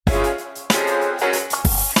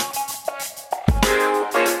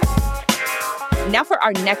And now for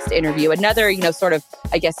our next interview, another, sort of,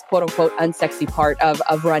 I guess, quote unquote, unsexy part of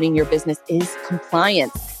running your business is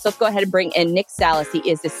compliance. So let's go ahead and bring in Nick Salas. He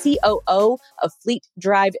is the COO of Fleet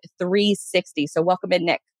Drive 360. So welcome in,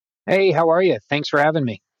 Nick. Hey, how are you? Thanks for having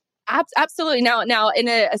me. Absolutely. Now, in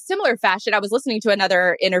a similar fashion, I was listening to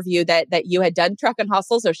another interview that you had done, Truck and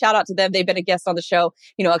Hustle. So shout out to them. They've been a guest on the show,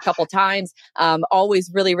 a couple times.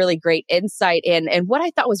 Always really, really great insight. And what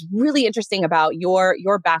I thought was really interesting about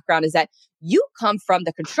your background is that you come from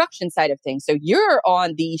the construction side of things. So you're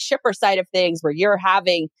on the shipper side of things where you're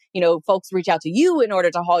having, folks reach out to you in order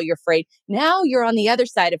to haul your freight. Now you're on the other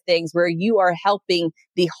side of things where you are helping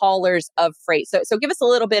the haulers of freight. So give us a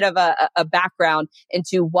little bit of a background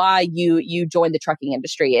into why you joined the trucking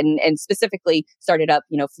industry and specifically started up,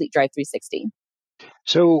 Fleet Drive 360.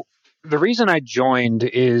 So the reason I joined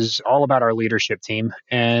is all about our leadership team.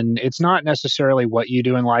 And it's not necessarily what you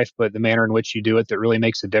do in life, but the manner in which you do it that really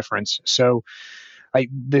makes a difference. So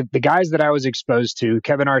the guys that I was exposed to,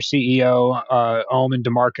 Kevin, our CEO, Ohm and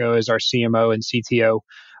DeMarco is our CMO and CTO.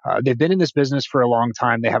 They've been in this business for a long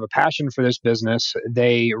time. They have a passion for this business.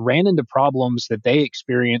 They ran into problems that they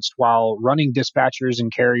experienced while running dispatchers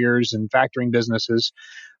and carriers and factoring businesses.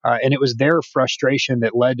 And it was their frustration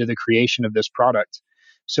that led to the creation of this product.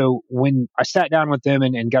 So when I sat down with them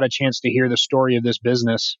and got a chance to hear the story of this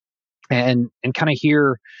business and kind of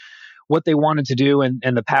hear what they wanted to do and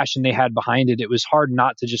the passion they had behind it, it was hard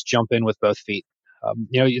not to just jump in with both feet.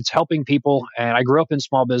 It's helping people. And I grew up in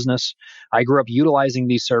small business. I grew up utilizing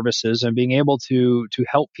these services and being able to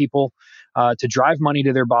help people to drive money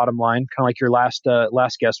to their bottom line, kind of like your last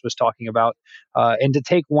guest was talking about, and to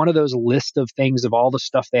take one of those list of things of all the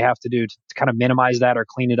stuff they have to do to kind of minimize that or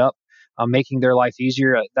clean it up, making their life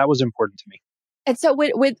easier. That was important to me. And so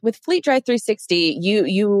with Fleet Drive 360,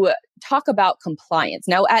 you talk about compliance.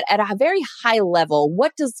 Now, at a very high level,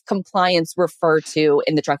 what does compliance refer to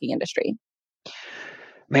in the trucking industry?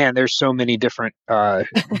 Man, there's so many different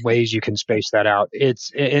ways you can space that out.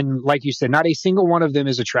 And like you said, not a single one of them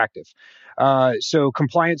is attractive. So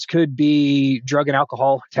compliance could be drug and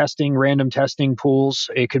alcohol testing, random testing pools.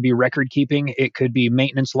 It could be record keeping. It could be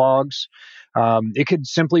maintenance logs. It could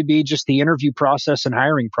simply be just the interview process and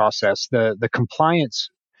hiring process. The compliance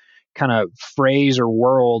kind of phrase or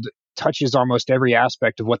world touches almost every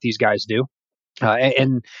aspect of what these guys do.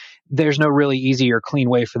 And there's no really easy or clean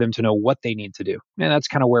way for them to know what they need to do. And that's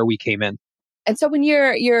kind of where we came in. And so when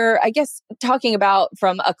you're, I guess, talking about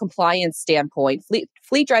from a compliance standpoint,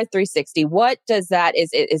 Fleet Drive 360, what does that, is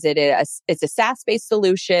it it's a SaaS-based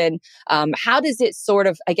solution? How does it sort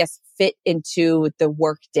of, I guess, fit into the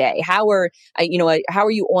workday? How are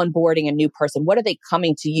you onboarding a new person? What are they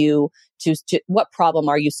coming to you to what problem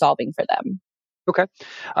are you solving for them? Okay.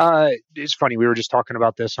 It's funny. We were just talking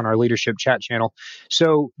about this on our leadership chat channel.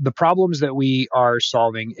 So the problems that we are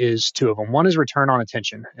solving is two of them. One is return on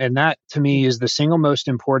attention. And that to me is the single most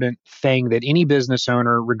important thing that any business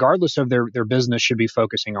owner, regardless of their business, should be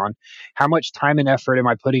focusing on. How much time and effort am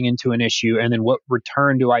I putting into an issue? And then what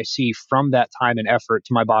return do I see from that time and effort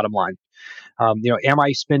to my bottom line? Am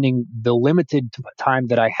I spending the limited time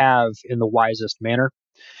that I have in the wisest manner?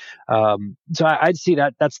 So I'd see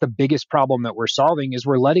that that's the biggest problem that we're solving is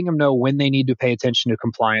we're letting them know when they need to pay attention to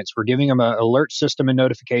compliance. We're giving them an alert system and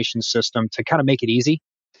notification system to kind of make it easy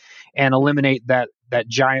and eliminate that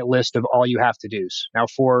giant list of all you have to do's. Now,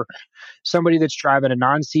 for somebody that's driving a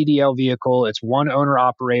non-CDL vehicle, it's one owner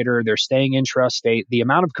operator, they're staying intrastate, the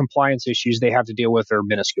amount of compliance issues they have to deal with are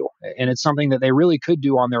minuscule. And it's something that they really could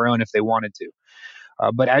do on their own if they wanted to.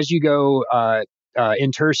 But as you go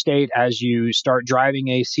interstate, as you start driving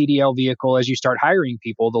a CDL vehicle, as you start hiring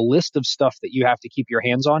people, the list of stuff that you have to keep your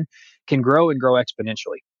hands on can grow and grow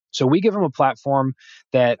exponentially. So we give them a platform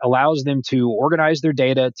that allows them to organize their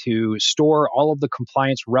data, to store all of the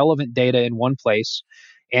compliance relevant data in one place.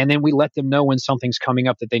 And then we let them know when something's coming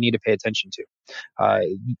up that they need to pay attention to.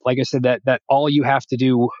 Like I said, that all you have to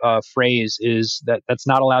do phrase is that's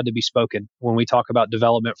not allowed to be spoken when we talk about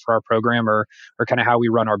development for our program or kind of how we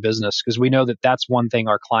run our business, because we know that that's one thing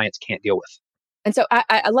our clients can't deal with. And so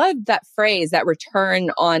I love that phrase, that return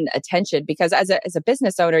on attention, because as a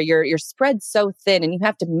business owner, you're spread so thin and you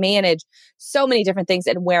have to manage so many different things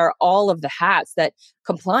and wear all of the hats that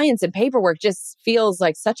compliance and paperwork just feels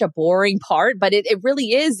like such a boring part. But it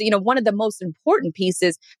really is, one of the most important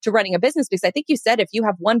pieces to running a business, because I think you said if you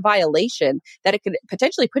have one violation that it could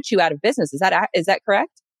potentially put you out of business. Is that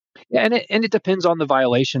correct? Yeah, and it depends on the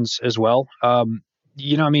violations as well.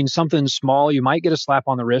 I mean, something small, you might get a slap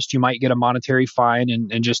on the wrist, you might get a monetary fine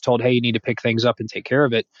and just told, hey, you need to pick things up and take care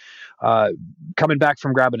of it. Coming back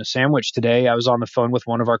from grabbing a sandwich today, I was on the phone with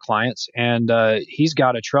one of our clients, and he's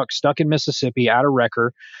got a truck stuck in Mississippi at a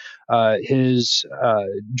wrecker. His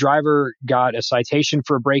driver got a citation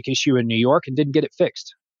for a brake issue in New York and didn't get it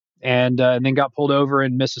fixed. And then got pulled over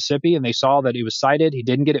in Mississippi, and they saw that he was cited. He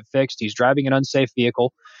didn't get it fixed. He's driving an unsafe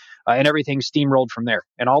vehicle. And everything steamrolled from there.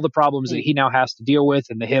 And all the problems that he now has to deal with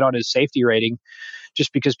and the hit on his safety rating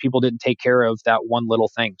just because people didn't take care of that one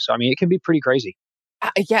little thing. So, I mean, it can be pretty crazy.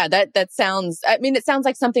 Yeah, that sounds, I mean, it sounds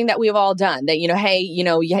like something that we've all done that, hey, you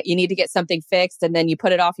need to get something fixed, and then you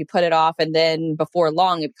put it off, and then before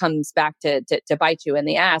long, it comes back to bite you in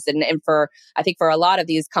the ass. And I think for a lot of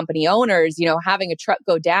these company owners, having a truck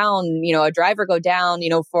go down, a driver go down,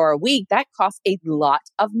 for a week, that costs a lot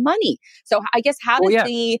of money. So I guess how does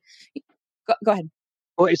go ahead.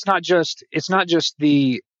 Well, it's not just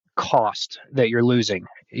the cost that you're losing.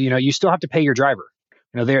 You still have to pay your driver.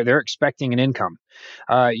 They're expecting an income.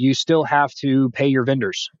 You still have to pay your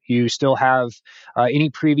vendors. You still have any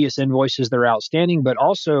previous invoices that are outstanding, but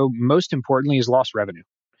also most importantly is lost revenue.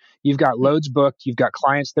 You've got loads booked. You've got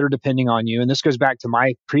clients that are depending on you. And this goes back to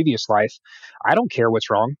my previous life. I don't care what's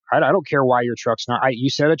wrong. I don't care why your truck's not. You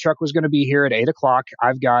said a truck was going to be here at 8:00.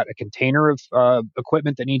 I've got a container of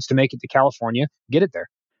equipment that needs to make it to California. Get it there.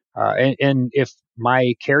 And if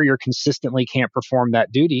my carrier consistently can't perform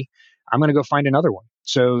that duty, I'm going to go find another one.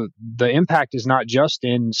 So the impact is not just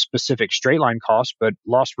in specific straight line costs, but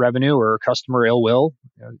lost revenue or customer ill will.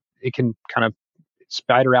 It can kind of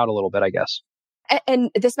spider out a little bit, I guess. And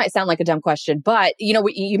this might sound like a dumb question, but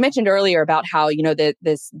you mentioned earlier about how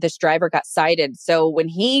this driver got cited. So when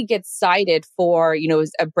he gets cited for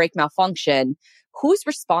a brake malfunction, who's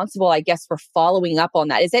responsible, I guess, for following up on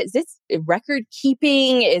that? Is this record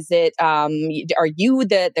keeping? Is it are you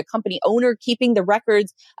the company owner keeping the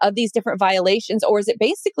records of these different violations, or is it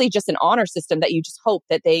basically just an honor system that you just hope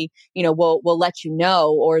that they will let you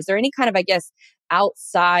know? Or is there any kind of, I guess,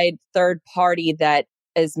 outside third party that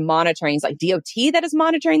is monitoring, like DOT that is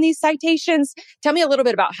monitoring these citations? Tell me a little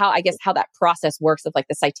bit about how that process works of like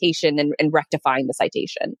the citation and rectifying the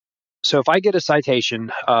citation. So if I get a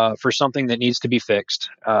citation for something that needs to be fixed,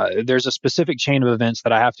 there's a specific chain of events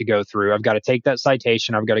that I have to go through. I've got to take that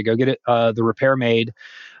citation. I've got to go get the repair made.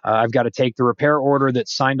 I've got to take the repair order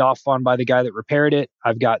that's signed off on by the guy that repaired it.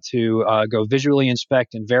 I've got to go visually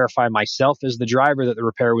inspect and verify myself as the driver that the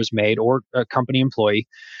repair was made, or a company employee.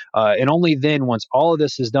 And only then, once all of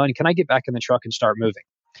this is done, can I get back in the truck and start moving.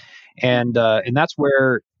 And that's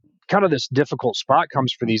where kind of this difficult spot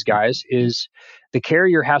comes for these guys. Is the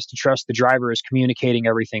carrier has to trust the driver is communicating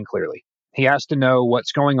everything clearly. He has to know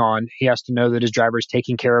what's going on. He has to know that his driver is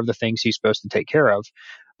taking care of the things he's supposed to take care of.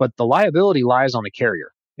 But the liability lies on the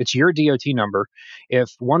carrier. It's your DOT number. If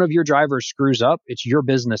one of your drivers screws up, it's your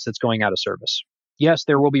business that's going out of service. Yes,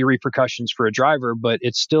 there will be repercussions for a driver, but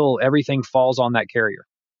it's still, everything falls on that carrier.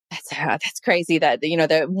 That's crazy that,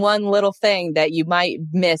 the one little thing that you might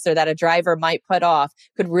miss or that a driver might put off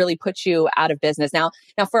could really put you out of business. Now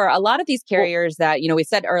for a lot of these carriers that, we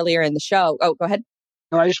said earlier in the show, go ahead.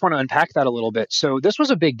 No, I just want to unpack that a little bit. So this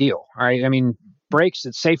was a big deal, right? I mean, brakes,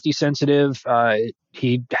 it's safety sensitive.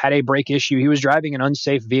 He had a brake issue. He was driving an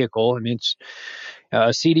unsafe vehicle. I mean, it's a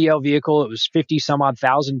CDL vehicle. It was 50 some odd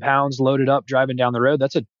thousand pounds loaded up driving down the road.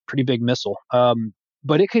 That's a pretty big missile.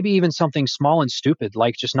 But it could be even something small and stupid,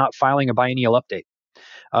 like just not filing a biennial update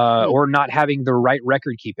or not having the right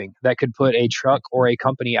record keeping that could put a truck or a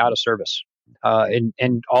company out of service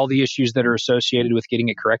and all the issues that are associated with getting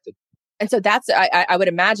it corrected. And so that's, I would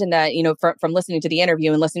imagine that, from listening to the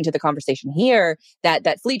interview and listening to the conversation here,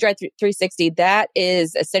 that Fleet Drive 360, that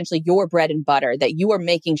is essentially your bread and butter, that you are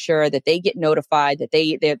making sure that they get notified, that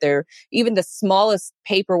they're even the smallest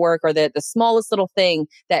paperwork or the smallest little thing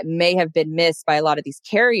that may have been missed by a lot of these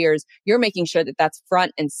carriers, you're making sure that that's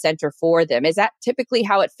front and center for them. Is that typically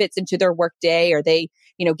how it fits into their workday? Are they,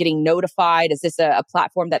 getting notified? Is this a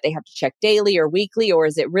platform that they have to check daily or weekly? Or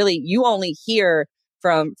is it really, you only hear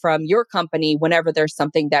from your company whenever there's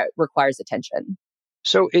something that requires attention?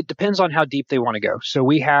 So it depends on how deep they want to go. So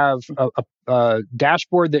we have a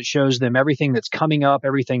dashboard that shows them everything that's coming up,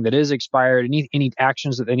 everything that is expired, any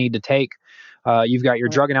actions that they need to take. You've got your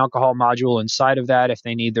drug and alcohol module inside of that if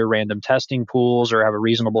they need their random testing pools or have a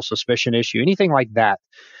reasonable suspicion issue, anything like that.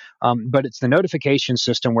 But it's the notification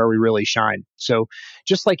system where we really shine. So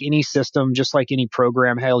just like any system, just like any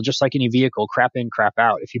program, hell, just like any vehicle, crap in, crap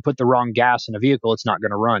out. If you put the wrong gas in a vehicle, it's not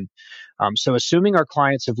going to run. So assuming our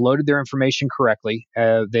clients have loaded their information correctly,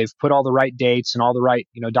 they've put all the right dates and all the right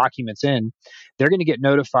documents in, they're going to get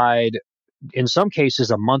notified in some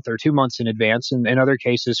cases a month or 2 months in advance, and in other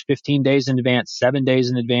cases 15 days in advance, 7 days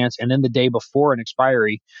in advance, and then the day before an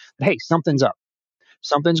expiry, hey, something's up.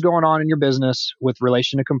 Something's going on in your business with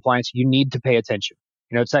relation to compliance. You need to pay attention.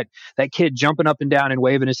 It's that kid jumping up and down and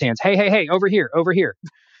waving his hands. Hey, over here, over here.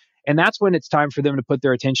 And that's when it's time for them to put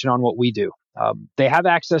their attention on what we do. They have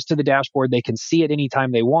access to the dashboard. They can see it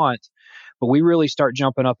anytime they want, but we really start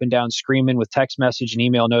jumping up and down, screaming with text message and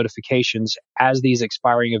email notifications as these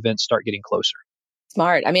expiring events start getting closer.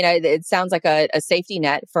 Smart. I mean, it sounds like a safety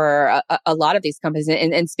net for a lot of these companies.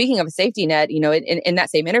 And speaking of a safety net, in that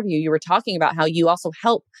same interview, you were talking about how you also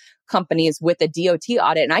help companies with a DOT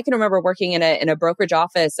audit. And I can remember working in a brokerage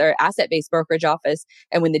office or asset-based brokerage office.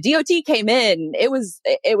 And when the DOT came in, it was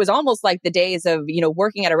almost like the days of,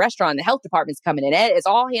 working at a restaurant, the health department's coming in. It's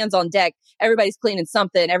all hands on deck. Everybody's cleaning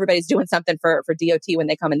something. Everybody's doing something for DOT when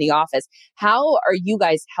they come in the office. How are you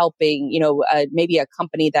guys helping, maybe a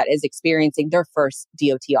company that is experiencing their first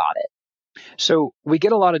DOT audit? So we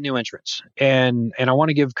get a lot of new entrants, and I want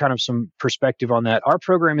to give kind of some perspective on that. Our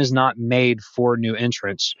program is not made for new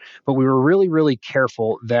entrants, but we were really, really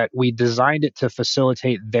careful that we designed it to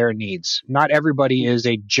facilitate their needs. Not everybody is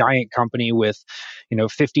a giant company with,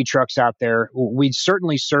 50 trucks out there. We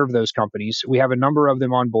certainly serve those companies. We have a number of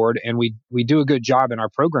them on board, and we do a good job in our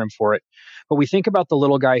program for it. But we think about the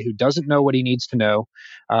little guy who doesn't know what he needs to know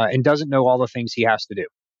and doesn't know all the things he has to do.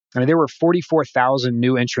 I mean, there were 44,000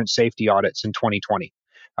 new entrant safety audits in 2020.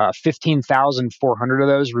 15,400 of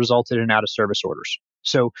those resulted in out-of-service orders.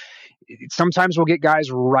 So sometimes we'll get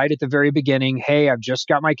guys right at the very beginning. Hey, I've just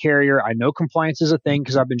got my carrier. I know compliance is a thing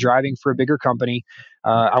because I've been driving for a bigger company.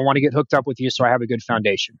 I want to get hooked up with you so I have a good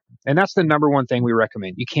foundation. And that's the number one thing we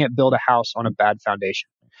recommend. You can't build a house on a bad foundation.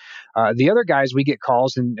 The other guys, we get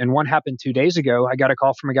calls, and one happened 2 days ago. I got a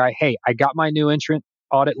call from a guy. Hey, I got my new entrant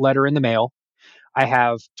audit letter in the mail. I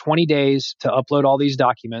have 20 days to upload all these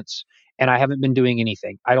documents, and I haven't been doing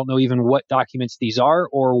anything. I don't know even what documents these are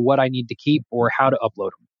or what I need to keep or how to upload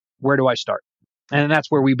them. Where do I start? And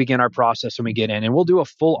that's where we begin our process and we get in. And we'll do a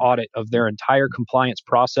full audit of their entire compliance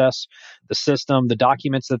process, the system, the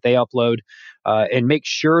documents that they upload, and make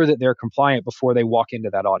sure that they're compliant before they walk into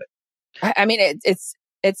that audit. I mean, it's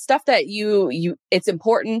stuff that it's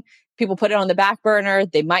important. People put it on the back burner.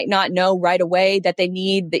 They might not know right away that they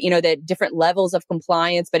need the different levels of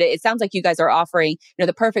compliance, but it sounds like you guys are offering,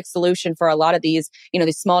 the perfect solution for a lot of these,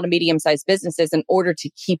 these small to medium sized businesses in order to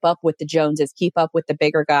keep up with the Joneses, keep up with the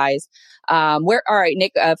bigger guys. All right,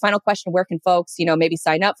 Nick, final question. Where can folks, maybe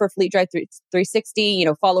sign up for Fleet Drive 360,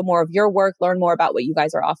 follow more of your work, learn more about what you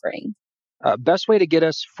guys are offering? Best way to get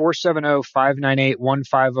us,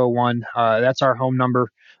 470-598-1501. That's our home number.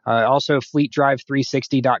 Also,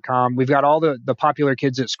 fleetdrive360.com. We've got all the popular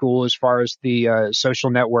kids at school as far as the social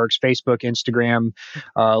networks, Facebook, Instagram,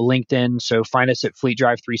 LinkedIn. So find us at Fleet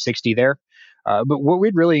Drive 360 there. But what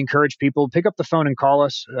we'd really encourage people, pick up the phone and call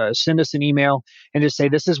us, send us an email, and just say,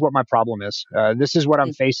 this is what my problem is. This is what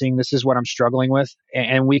I'm facing. This is what I'm struggling with.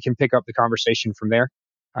 And we can pick up the conversation from there.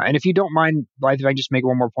 And if you don't mind, if I just make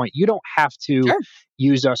one more point, you don't have to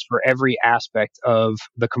use us for every aspect of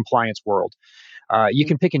the compliance world. You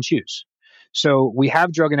can pick and choose. So we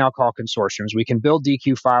have drug and alcohol consortiums. We can build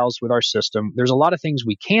DQ files with our system. There's a lot of things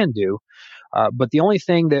we can do. But the only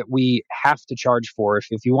thing that we have to charge for, if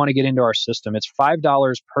you want to get into our system, it's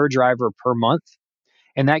 $5 per driver per month.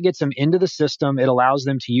 And that gets them into the system. It allows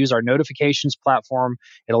them to use our notifications platform.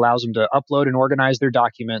 It allows them to upload and organize their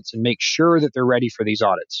documents and make sure that they're ready for these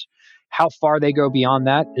audits. How far they go beyond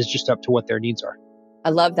that is just up to what their needs are. I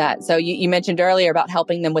love that. So you mentioned earlier about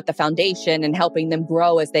helping them with the foundation and helping them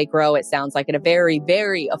grow as they grow. It sounds like at a very,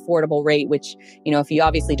 very affordable rate, which, if you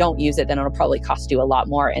obviously don't use it, then it'll probably cost you a lot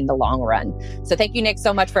more in the long run. So thank you, Nick,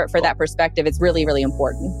 so much for that perspective. It's really, really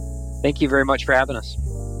important. Thank you very much for having us.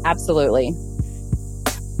 Absolutely.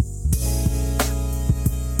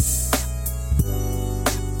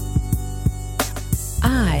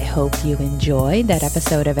 I hope you enjoyed that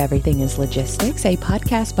episode of Everything is Logistics, a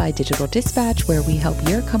podcast by Digital Dispatch where we help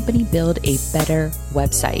your company build a better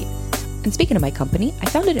website. And speaking of my company, I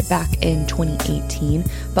founded it back in 2018,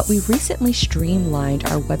 but we recently streamlined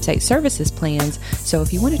our website services plans. So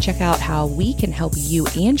if you want to check out how we can help you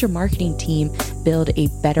and your marketing team build a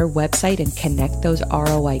better website and connect those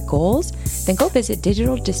ROI goals, then go visit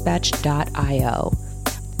digitaldispatch.io.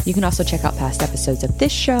 You can also check out past episodes of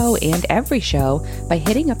this show and every show by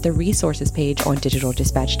hitting up the resources page on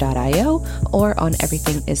digitaldispatch.io or on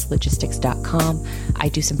everythingislogistics.com. I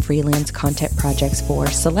do some freelance content projects for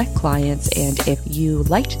select clients, and if you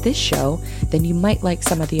liked this show, then you might like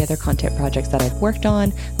some of the other content projects that I've worked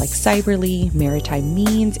on, like Cyberly, Maritime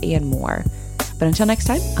Means, and more. But until next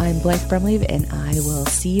time, I'm Blythe Brumleve, and I will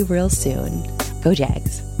see you real soon. Go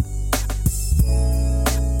Jags.